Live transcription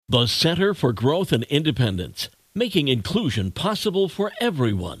The Center for Growth and Independence, making inclusion possible for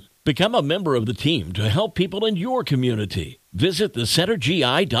everyone. Become a member of the team to help people in your community. Visit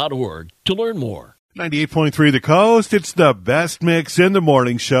thecentergi.org to learn more. 98.3 The Coast. It's the best mix in the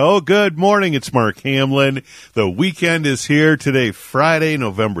morning show. Good morning. It's Mark Hamlin. The weekend is here today, Friday,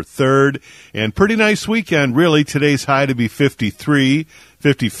 November 3rd. And pretty nice weekend, really. Today's high to be 53,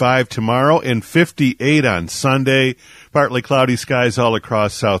 55 tomorrow, and 58 on Sunday. Partly cloudy skies all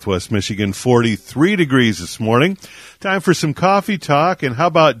across southwest Michigan, 43 degrees this morning. Time for some coffee talk, and how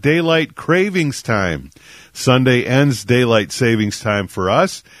about daylight cravings time? Sunday ends daylight savings time for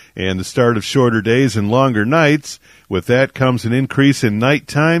us, and the start of shorter days and longer nights. With that comes an increase in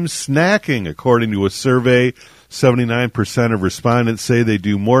nighttime snacking. According to a survey, 79% of respondents say they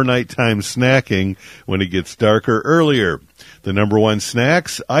do more nighttime snacking when it gets darker earlier. The number one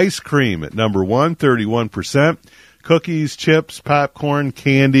snacks, ice cream at number one, 31%. Cookies, chips, popcorn,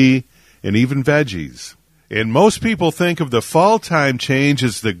 candy, and even veggies. And most people think of the fall time change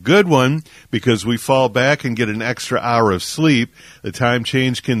as the good one because we fall back and get an extra hour of sleep. The time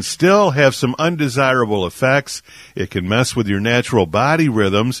change can still have some undesirable effects. It can mess with your natural body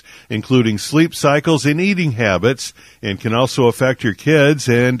rhythms, including sleep cycles and eating habits, and can also affect your kids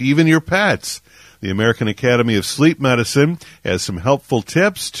and even your pets. The American Academy of Sleep Medicine has some helpful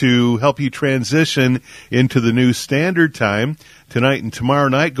tips to help you transition into the new standard time. Tonight and tomorrow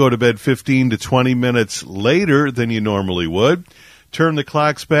night, go to bed 15 to 20 minutes later than you normally would. Turn the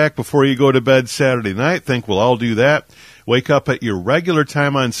clocks back before you go to bed Saturday night. Think we'll all do that. Wake up at your regular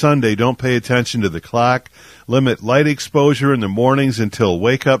time on Sunday. Don't pay attention to the clock. Limit light exposure in the mornings until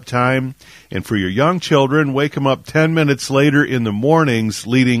wake-up time. And for your young children, wake them up 10 minutes later in the mornings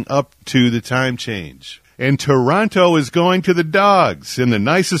leading up to the time change. And Toronto is going to the dogs in the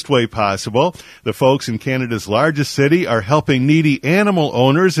nicest way possible. The folks in Canada's largest city are helping needy animal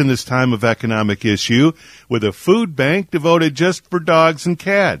owners in this time of economic issue with a food bank devoted just for dogs and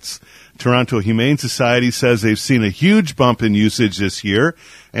cats. Toronto Humane Society says they've seen a huge bump in usage this year.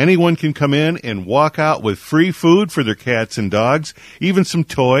 Anyone can come in and walk out with free food for their cats and dogs, even some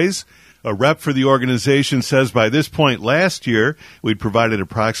toys. A rep for the organization says by this point last year, we'd provided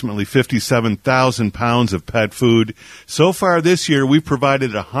approximately 57,000 pounds of pet food. So far this year, we've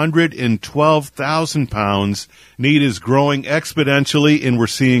provided 112,000 pounds. Need is growing exponentially, and we're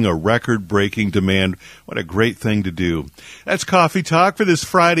seeing a record-breaking demand. What a great thing to do. That's Coffee Talk for this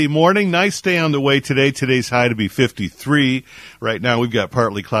Friday morning. Nice day on the way today. Today's high to be 53. Right now, we've got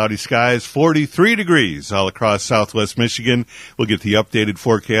partly cloudy skies, 43 degrees all across southwest Michigan. We'll get the updated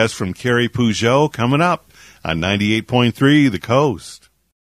forecast from Carrie Peugeot coming up on 98.3 The Coast.